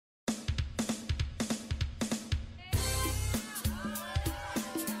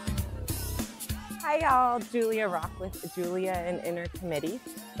Hi y'all, Julia Rock with Julia and Inner Committee,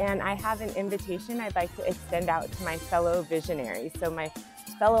 and I have an invitation I'd like to extend out to my fellow visionaries. So my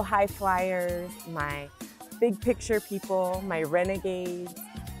fellow high flyers, my big picture people, my renegades,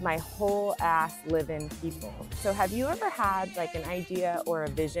 my whole ass living people. So have you ever had like an idea or a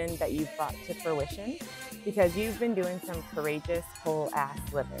vision that you've brought to fruition? Because you've been doing some courageous whole ass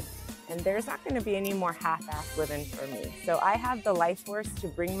living. And there's not going to be any more half-ass living for me. So I have the life force to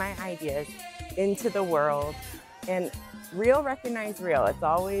bring my ideas into the world, and real recognize real. It's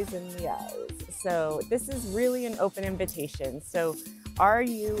always in the eyes. So this is really an open invitation. So are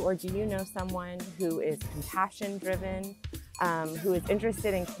you or do you know someone who is compassion driven, who is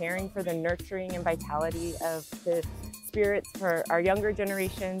interested in caring for the nurturing and vitality of the spirits for our younger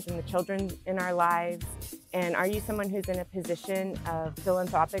generations and the children in our lives? And are you someone who's in a position of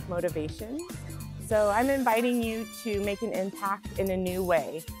philanthropic motivation? So I'm inviting you to make an impact in a new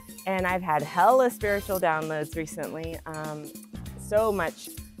way. And I've had hella spiritual downloads recently. So much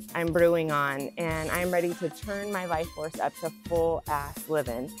I'm brewing on, and I'm ready to turn my life force up to full ass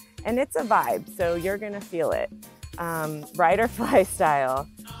living. And it's a vibe, so you're gonna feel it. Ride or fly style.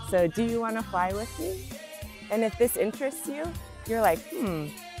 So do you wanna fly with me? And if this interests you, you're like,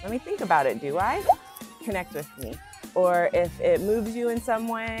 let me think about it, do I? Connect with me. Or if it moves you in some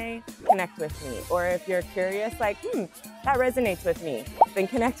way, connect with me. Or if you're curious, like, that resonates with me, then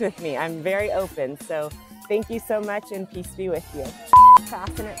connect with me. I'm very open. So thank you so much, and peace be with you.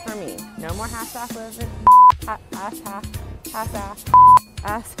 Passing it for me. No more half-ass living. Half-ass.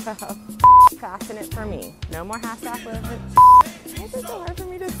 Passing it for me. No more half-ass living. Why is it so hard for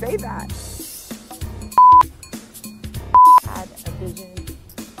me to say that? Had a vision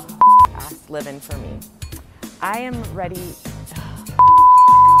of ass living for me. I am ready